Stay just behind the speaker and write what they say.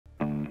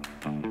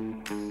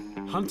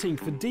Hunting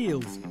for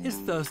deals is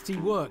thirsty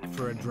work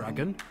for a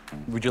dragon.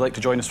 Would you like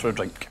to join us for a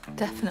drink?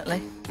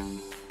 Definitely.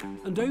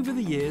 And over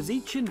the years,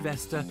 each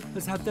investor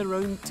has had their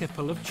own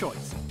tipple of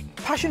choice.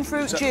 Passion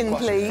fruit gin,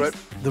 please.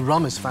 The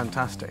rum is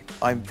fantastic.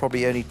 I'm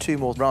probably only 2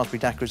 more raspberry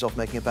daiquiris off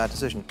making a bad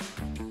decision.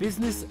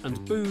 Business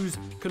and booze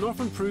can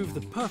often prove the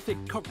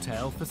perfect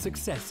cocktail for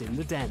success in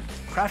the den.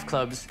 Craft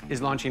Clubs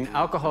is launching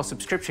alcohol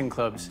subscription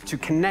clubs to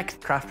connect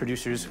craft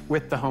producers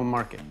with the home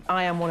market.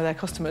 I am one of their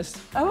customers.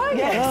 Oh, are you?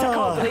 Yes, I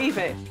can't believe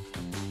it.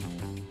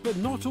 But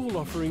not all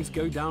offerings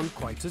go down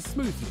quite as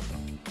smoothly.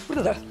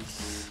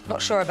 Not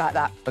sure about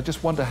that. I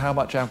just wonder how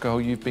much alcohol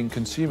you've been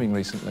consuming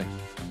recently.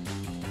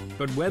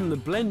 But when the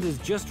blend is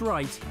just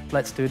right,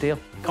 Let's do a deal.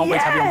 Can't wait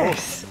to have you on board.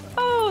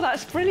 Oh,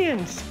 that's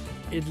brilliant.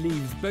 it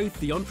leaves both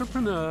the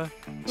entrepreneur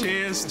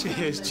Cheers,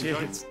 cheers,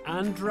 cheers.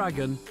 and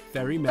dragon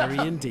very merry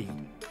indeed.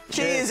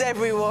 Cheers,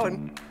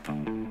 everyone.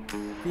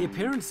 The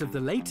appearance of the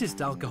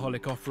latest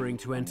alcoholic offering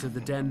to enter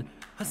the den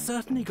has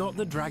certainly got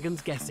the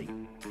dragons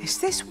guessing. Is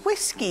this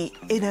whiskey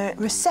in a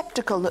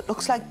receptacle that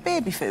looks like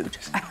baby food?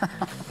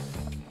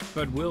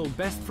 But will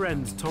best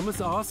friends Thomas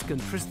Aske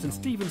and Tristan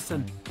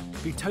Stephenson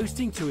be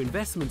toasting to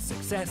investment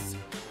success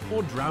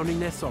or drowning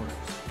their sorrows?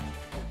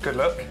 Good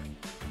luck.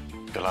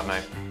 Good luck,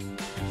 mate.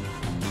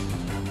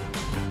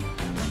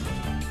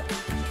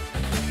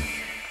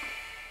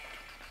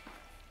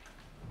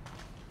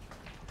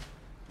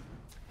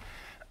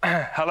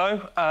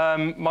 Hello,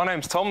 my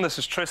name's Tom, this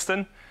is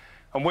Tristan,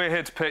 and we're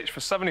here to pitch for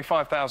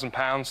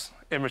 £75,000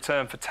 in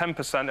return for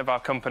 10% of our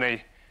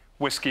company,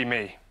 Whisky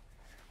Me.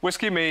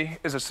 Whisky Me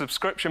is a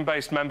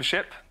subscription-based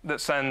membership that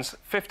sends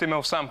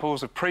 50ml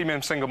samples of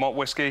premium single malt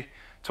whisky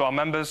to our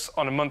members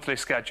on a monthly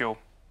schedule.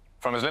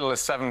 From as little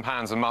as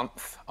 £7 a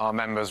month, our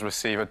members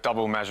receive a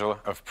double measure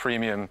of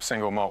premium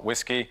single malt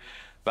whisky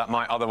that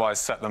might otherwise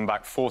set them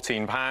back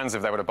 £14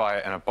 if they were to buy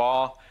it in a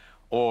bar,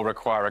 or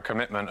require a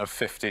commitment of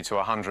 £50 to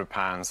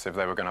 £100 if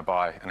they were going to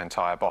buy an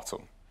entire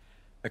bottle.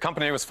 The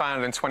company was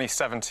founded in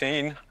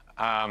 2017,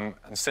 and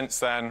since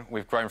then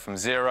we've grown from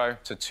 0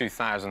 to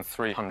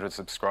 2,300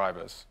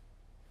 subscribers.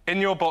 In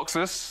your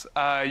boxes,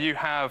 you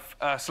have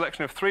a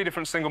selection of 3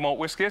 different single malt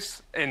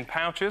whiskies in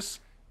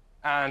pouches,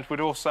 and we'd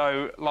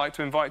also like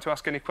to invite you to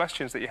ask any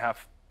questions that you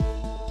have.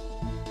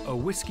 A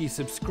whisky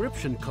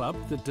subscription club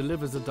that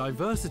delivers a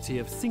diversity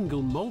of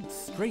single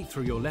malts straight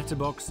through your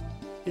letterbox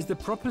is the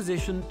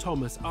proposition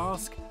Thomas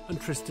Aske and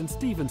Tristan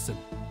Stephenson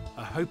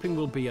are hoping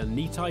will be a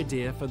neat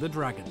idea for the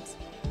Dragons.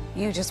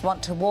 You just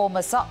want to warm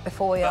us up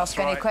before we ask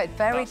any questions.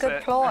 Very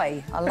good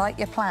ploy. I like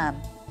your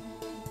plan.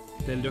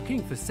 They're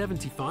looking for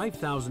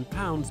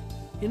 £75,000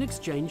 in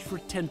exchange for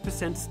a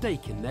 10%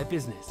 stake in their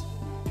business.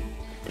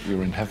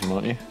 You're in heaven,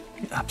 aren't you?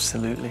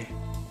 Absolutely.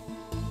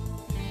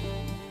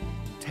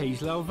 Tej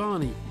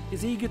Lalvani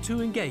is eager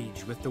to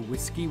engage with the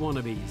whisky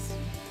wannabes.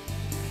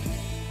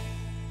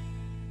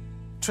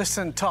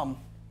 Tristan, Tom,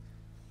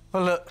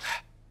 well, look,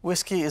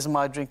 whiskey is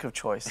my drink of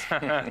choice.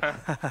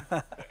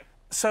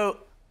 So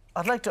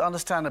I'd like to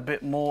understand a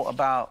bit more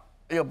about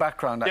your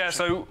background, actually. Yeah,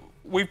 so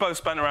we've both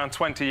spent around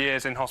 20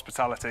 years in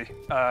hospitality,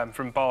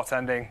 from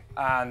bartending,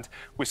 and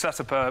we set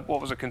up what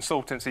was a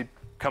consultancy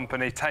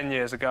company 10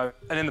 years ago.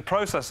 And in the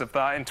process of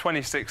that, in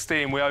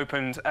 2016, we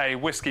opened a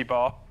whiskey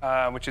bar,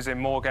 which is in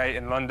Moorgate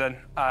in London,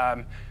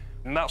 and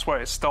that's where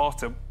it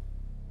started.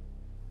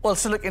 Well,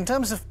 so look, in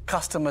terms of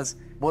customers,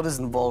 what is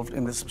involved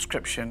in the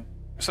subscription?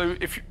 So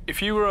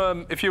if you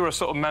were a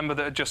sort of member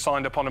that had just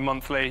signed up on a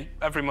monthly,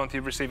 every month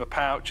you'd receive a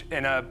pouch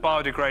in a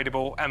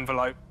biodegradable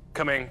envelope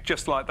coming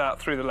just like that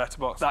through the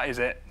letterbox. That is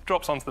it.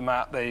 Drops onto the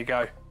mat, there you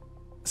go.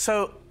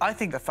 So I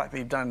think the fact that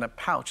you've done it in a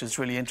pouch is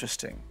really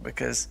interesting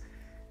because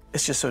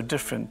it's just so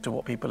different to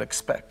what people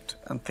expect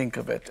and think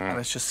of it, and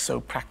it's just so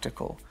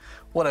practical.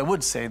 What I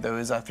would say, though,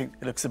 is I think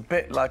it looks a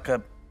bit like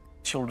a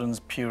children's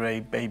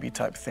puree baby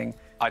type thing.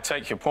 I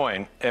take your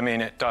point. I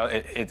mean,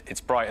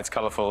 it's bright, it's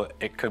colourful.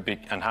 It could be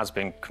and has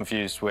been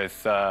confused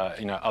with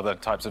other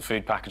types of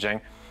food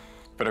packaging,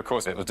 but of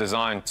course it was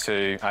designed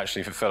to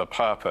actually fulfil a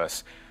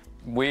purpose.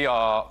 We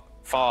are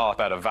far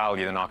better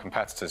value than our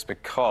competitors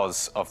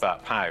because of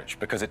that pouch,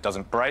 because it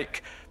doesn't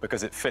break,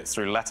 because it fits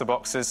through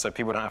letterboxes, so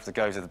people don't have to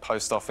go to the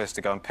post office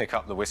to go and pick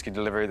up the whiskey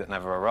delivery that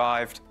never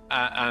arrived.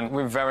 And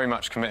we're very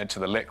much committed to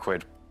the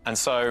liquid. And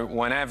so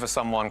whenever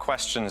someone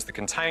questions the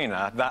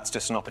container, that's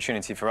just an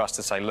opportunity for us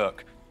to say,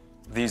 look,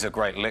 these are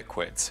great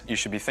liquids. You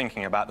should be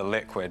thinking about the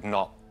liquid,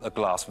 not a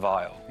glass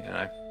vial, you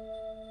know?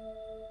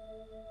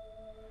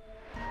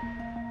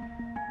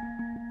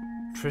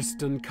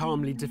 Tristan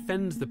calmly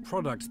defends the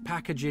product's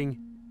packaging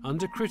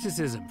under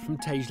criticism from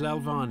Tej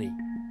Lalvani.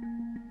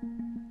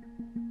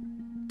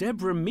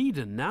 Deborah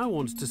Meaden now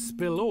wants to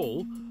spill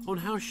all on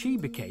how she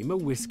became a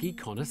whiskey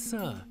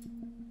connoisseur.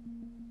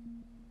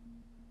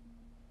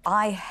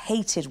 I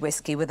hated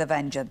whiskey with a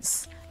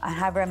vengeance. And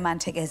how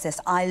romantic is this?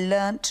 I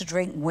learnt to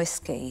drink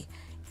whiskey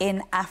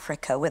in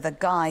Africa with a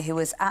guy who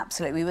was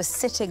we were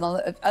sitting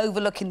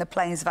overlooking the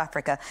plains of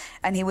Africa,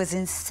 and he was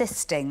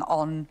insisting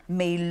on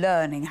me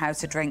learning how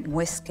to drink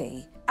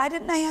whiskey. I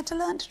didn't know you had to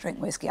learn to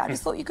drink whiskey. I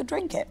just thought you could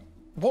drink it.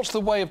 What's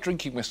the way of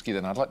drinking whiskey,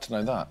 then? I'd like to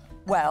know that.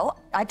 Well,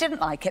 I didn't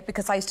like it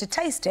because I used to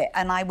taste it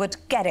and I would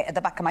get it at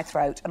the back of my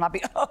throat and I'd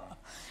be...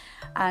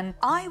 And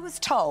I was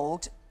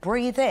told,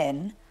 breathe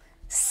in,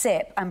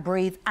 sip and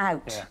breathe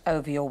out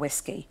over your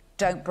whiskey.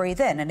 Don't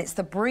breathe in. And it's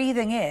the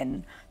breathing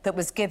in that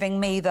was giving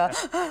me the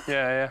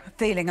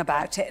feeling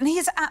about it. And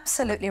he's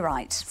absolutely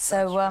right.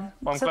 So,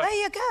 so there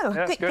you go.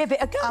 Yeah, give it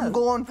a go. I'm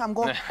going.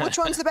 Which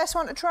one's the best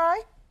one to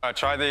try?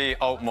 Try the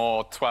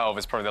Altmore 12.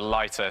 It's probably the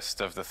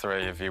lightest of the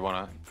three if you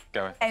want to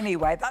go in.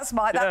 Anyway, that's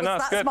my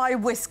my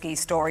whiskey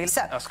story.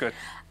 So, that's good.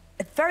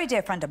 A very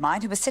dear friend of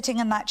mine who was sitting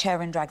in that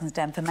chair in Dragon's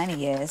Den for many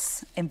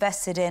years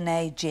invested in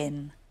a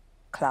gin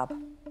club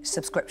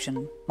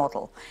subscription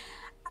model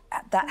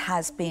that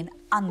has been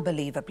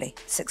unbelievably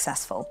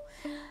successful,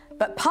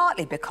 but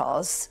partly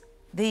because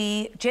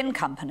the gin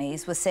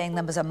companies were seeing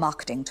them as a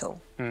marketing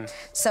tool.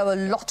 So a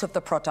lot of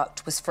the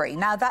product was free.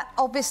 Now, that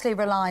obviously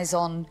relies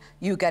on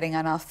you getting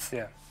enough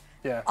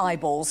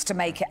eyeballs to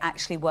make it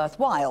actually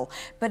worthwhile.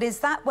 But is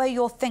that where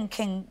you're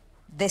thinking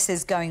this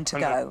is going to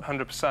go?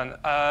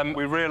 100%.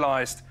 We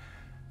realised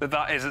that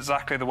that is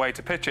exactly the way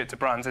to pitch it to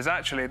brands, is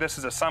actually this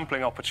is a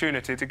sampling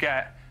opportunity to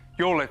get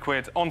your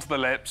liquid onto the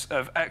lips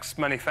of X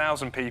many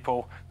thousand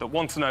people that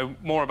want to know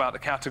more about the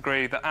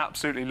category, that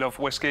absolutely love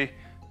whiskey.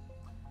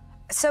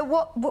 So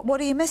what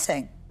are you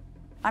missing?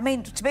 I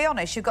mean, to be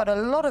honest, you've got a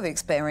lot of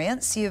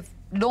experience. You've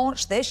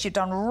launched this. You've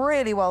done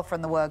really well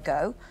from the word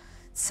go.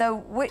 So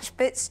which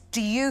bits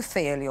do you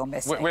feel you're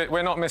missing?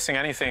 We're not missing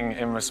anything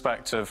in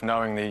respect of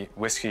knowing the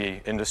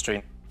whiskey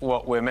industry.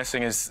 What we're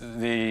missing is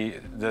the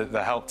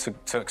help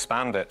to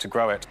expand it, to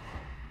grow it.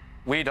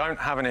 We don't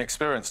have any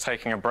experience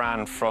taking a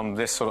brand from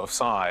this sort of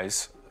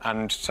size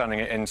and turning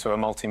it into a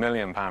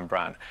multi-million-pound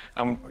brand.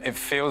 And it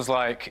feels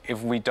like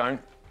if we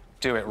don't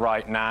do it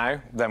right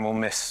now, then we'll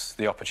miss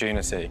the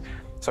opportunity.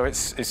 So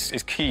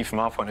it's key from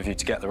our point of view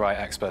to get the right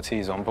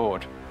expertise on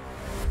board.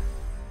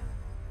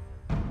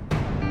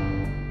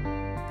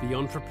 The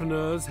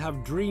entrepreneurs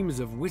have dreams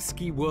of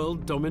whiskey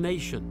world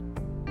domination.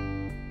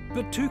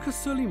 But Tuka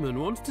Suleiman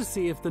wants to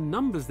see if the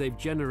numbers they've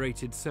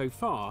generated so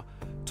far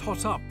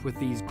tot up with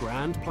these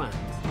grand plans.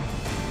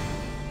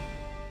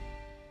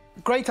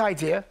 Great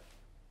idea.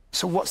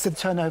 So what's the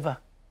turnover?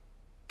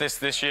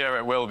 This year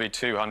it will be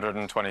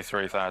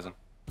 223,000.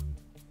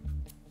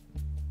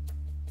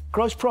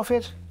 Gross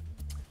profit?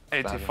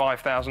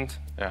 85,000.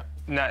 Yeah.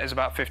 Net is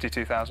about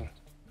 52,000.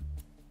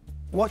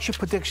 What's your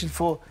prediction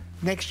for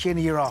next year and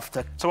the year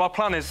after? So our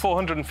plan is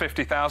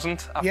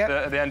 450,000 at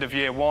the end of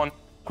year one.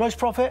 Gross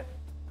profit?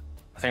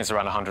 I think it's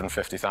around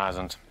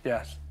 150,000.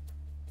 Yes.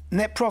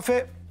 Net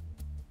profit?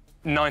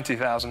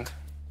 90,000.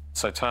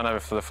 So turnover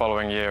for the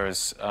following year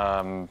is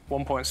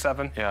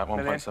 1.7. Yeah,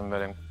 1.7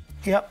 million.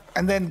 Yep.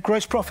 And then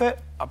gross profit?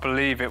 I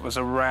believe it was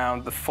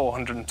around the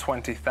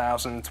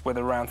 420,000 with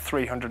around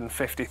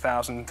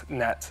 350,000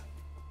 net.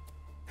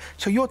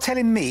 So you're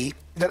telling me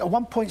that a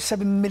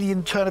 1.7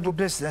 million turnover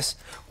business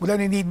will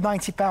only need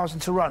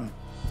 90,000 to run?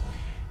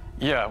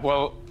 Yeah,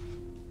 well,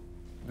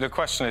 the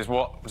question is,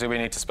 what do we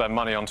need to spend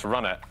money on to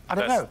run it? I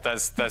don't know.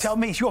 Tell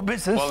me, it's your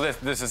business. Well,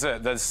 this is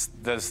it.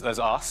 There's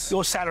us.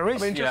 Your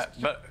salaries. I mean,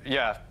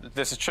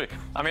 this is true.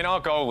 I mean, our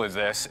goal with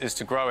this is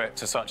to grow it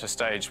to such a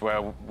stage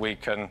where we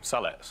can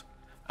sell it,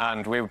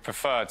 and we would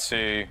prefer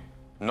to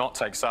not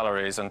take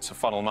salaries and to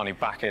funnel money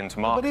back into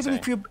marketing.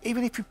 But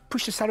even if you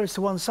push the salaries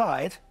to one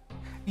side,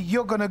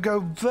 you're going to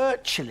go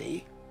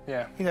virtually,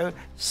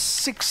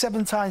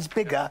 6-7 times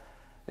bigger,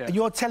 and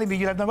you're telling me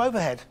you have no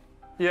overhead.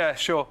 Yeah,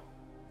 sure.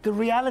 The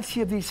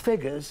reality of these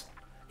figures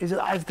is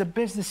that as the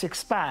business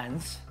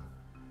expands,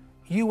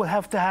 you will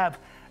have to have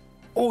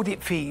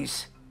audit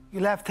fees,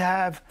 you'll have to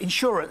have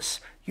insurance,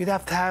 you'd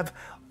have to have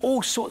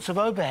all sorts of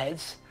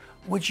overheads,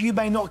 which you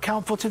may not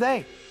account for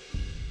today.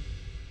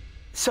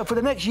 So for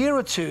the next year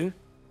or two,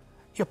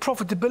 your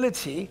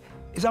profitability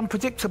is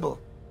unpredictable.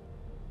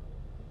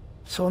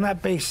 So on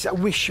that basis, I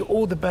wish you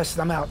all the best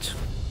and I'm out.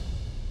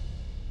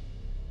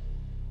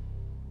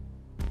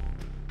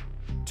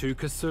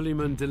 Tuka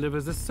Suleiman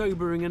delivers a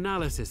sobering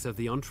analysis of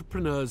the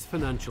entrepreneur's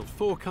financial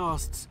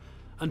forecasts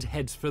and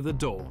heads for the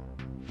door.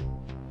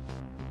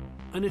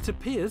 And it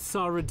appears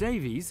Sarah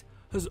Davies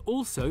has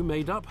also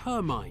made up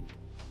her mind.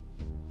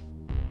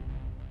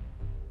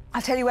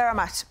 I'll tell you where I'm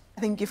at. I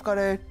think you've got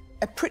a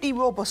pretty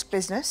robust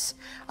business.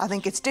 I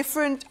think it's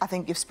different. I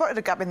think you've spotted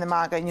a gap in the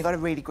market and you've got a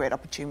really great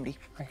opportunity.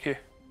 Thank you.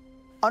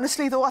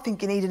 Honestly, though, I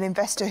think you need an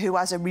investor who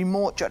has a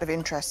remote jot of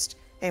interest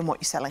in what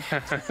you're selling.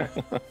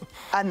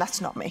 And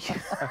that's not me.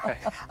 Okay.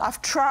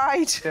 I've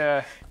tried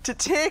to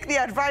take the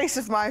advice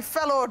of my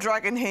fellow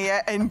dragon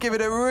here and give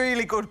it a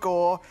really good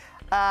go,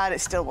 and it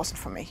still wasn't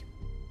for me.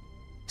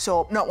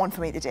 So, not one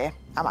for me today.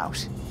 I'm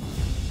out.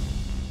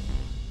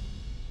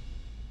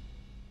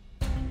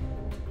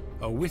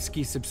 A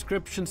whiskey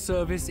subscription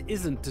service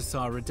isn't to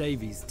Sarah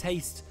Davies'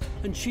 taste,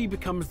 and she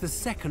becomes the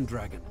second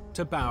dragon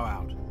to bow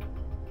out.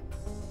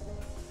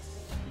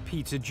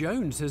 Peter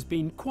Jones has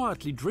been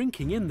quietly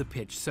drinking in the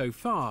pitch so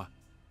far,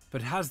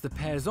 but has the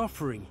pair's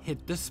offering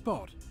hit the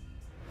spot?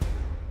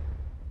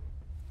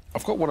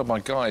 I've got one of my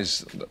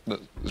guys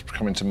that's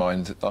coming to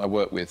mind that I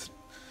work with,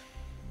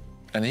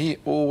 and he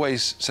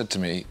always said to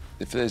me,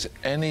 if there's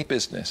any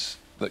business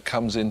that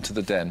comes into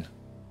the den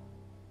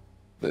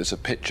there's a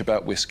pitch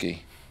about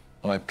whiskey,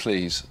 I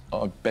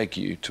beg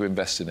you to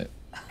invest in it.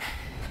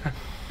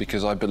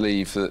 Because I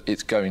believe that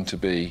it's going to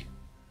be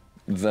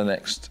the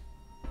next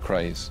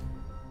craze.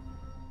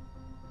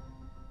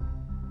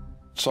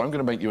 So I'm going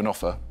to make you an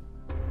offer.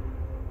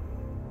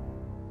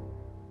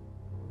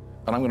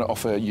 And I'm going to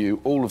offer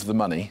you all of the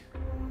money,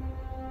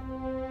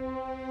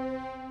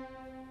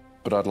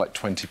 but I'd like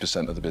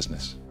 20% of the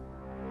business.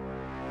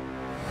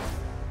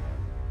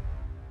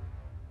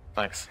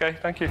 Thanks. OK,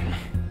 thank you.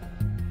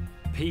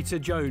 Peter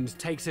Jones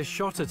takes a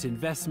shot at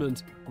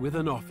investment with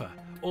an offer,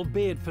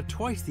 albeit for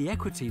twice the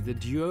equity the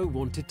duo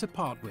wanted to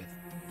part with.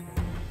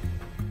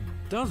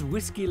 Does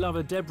whiskey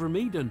lover Deborah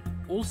Meaden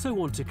also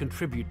want to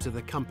contribute to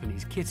the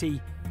company's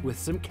kitty with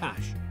some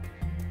cash?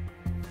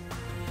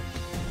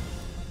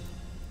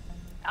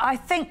 I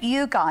think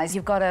you guys,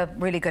 you've got a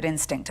really good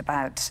instinct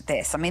about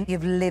this. I mean,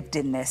 you've lived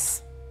in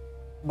this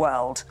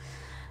world.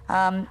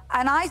 And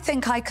I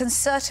think I can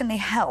certainly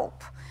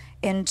help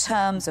in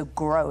terms of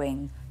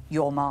growing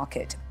your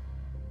market.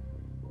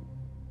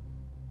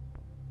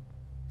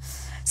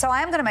 So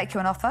I am going to make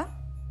you an offer.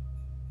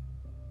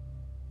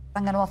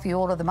 I'm going to offer you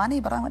all of the money,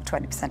 but I want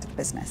 20% of the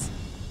business.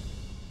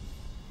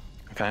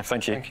 OK,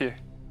 thank you. Thank you.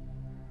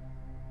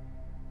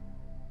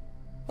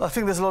 Well, I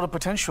think there's a lot of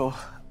potential.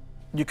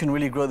 You can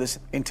really grow this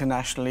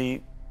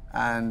internationally,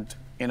 and,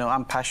 you know,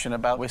 I'm passionate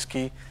about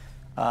whiskey.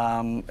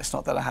 It's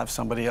not that I have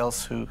somebody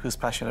else who's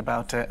passionate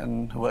about it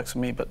and who works for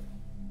me, but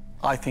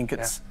I think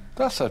it's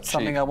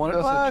something I want to...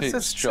 Well,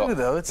 it's true,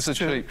 though. It's a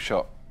cheap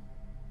shot.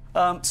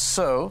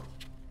 So,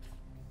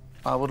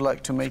 I would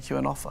like to make you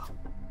an offer.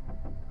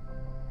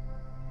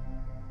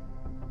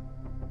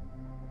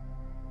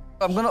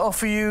 I'm going to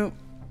offer you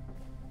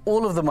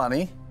all of the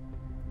money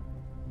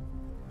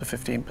for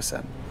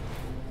 15%.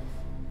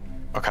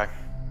 OK.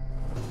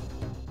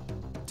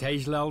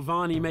 Tej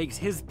Lalvani makes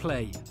his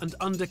play and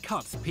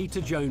undercuts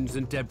Peter Jones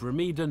and Deborah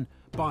Meaden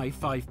by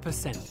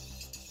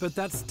 5%. But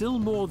that's still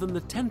more than the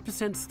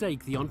 10%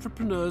 stake the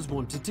entrepreneurs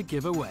wanted to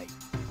give away.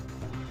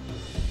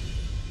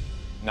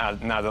 Now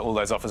that all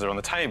those offers are on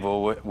the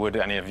table, would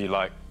any of you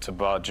like to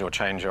budge or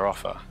change your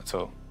offer at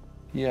all?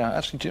 Yeah,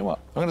 actually, do you know what?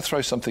 I'm going to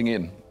throw something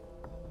in.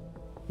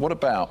 What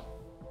about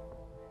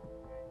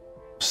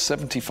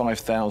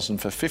 75,000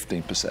 for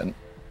 15%?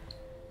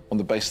 On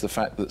the basis of the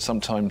fact that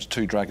sometimes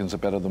 2 dragons are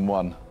better than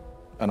 1,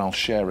 and I'll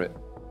share it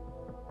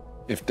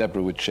if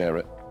Deborah would share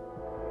it.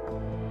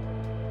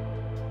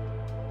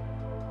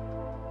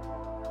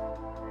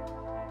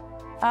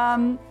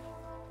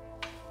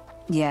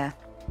 Yeah.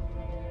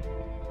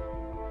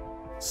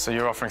 So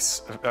you're offering,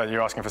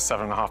 you're asking for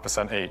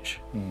 7.5% each?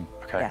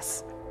 OK.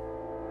 Yes.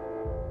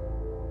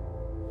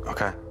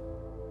 OK.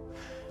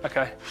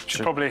 OK,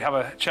 should probably have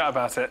a chat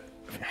about it.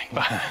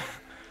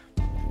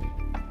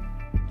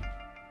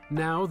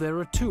 Now there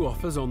are 2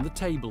 offers on the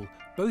table,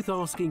 both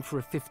asking for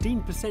a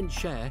 15%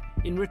 share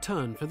in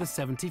return for the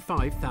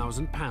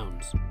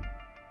 £75,000.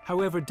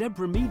 However,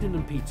 Deborah Meaden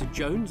and Peter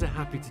Jones are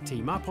happy to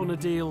team up on a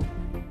deal,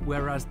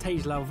 whereas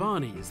Tej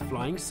Lalvani is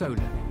flying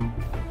solo.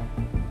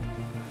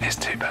 It's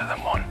 2 better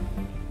than 1.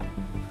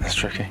 That's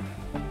tricky.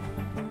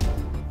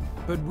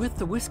 But with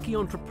the whiskey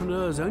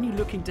entrepreneurs only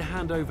looking to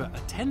hand over a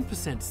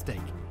 10% stake,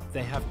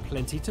 they have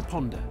plenty to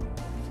ponder.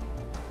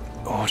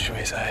 Or should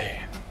we say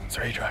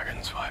 3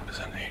 dragons,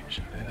 5%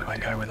 each? I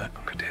might go with it.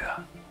 Could do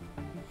that.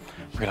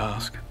 We could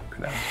ask.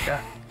 Could ask,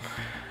 yeah.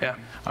 Yeah.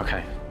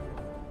 OK.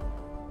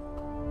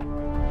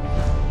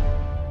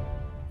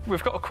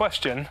 We've got a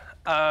question.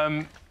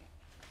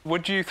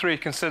 Would you 3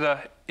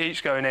 consider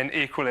each going in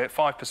equally at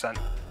 5%?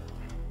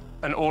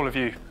 And all of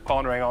you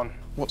partnering on?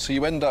 What, so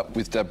you end up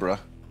with Deborah,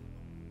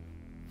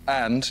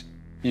 and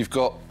you've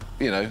got,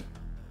 you know,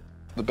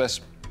 the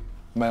best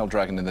male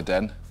dragon in the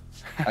den,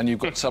 and you've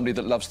got somebody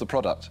that loves the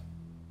product.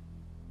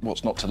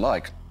 What's not to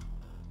like?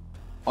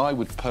 I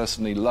would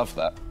personally love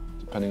that,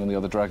 depending on the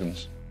other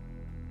dragons.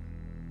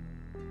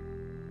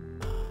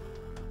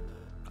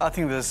 I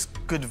think there's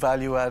good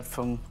value add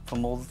from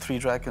all the 3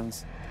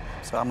 dragons,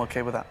 so I'm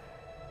OK with that.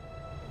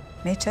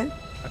 Me too.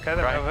 OK,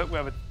 then we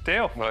have a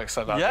deal. We'll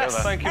accept that Yes.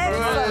 deal then. Thank you very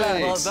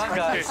much. Well done,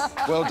 guys.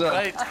 Well done.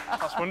 Great.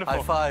 That's wonderful.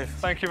 High five.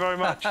 Thank you very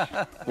much.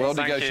 Well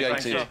Thank you,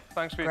 negotiated.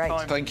 Thanks for your Great.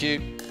 time. Thank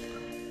you.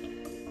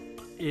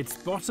 It's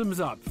bottoms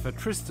up for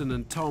Tristan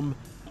and Tom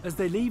as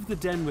they leave the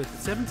den with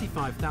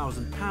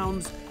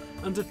 £75,000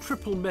 and a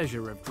triple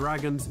measure of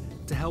dragons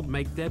to help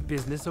make their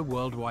business a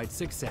worldwide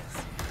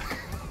success.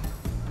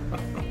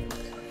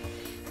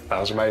 That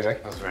was amazing.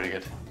 That was really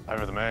good.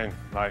 Over the moon,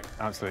 like,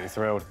 absolutely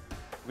thrilled.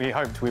 We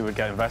hoped we would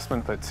get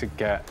investment, but to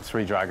get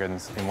 3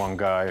 dragons in one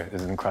go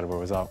is an incredible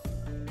result.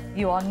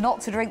 You are not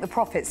to drink the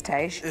profits,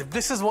 Tej. If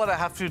this is what I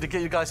have to do to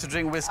get you guys to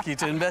drink whiskey,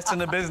 to invest in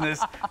a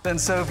business, then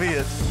so be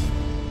it.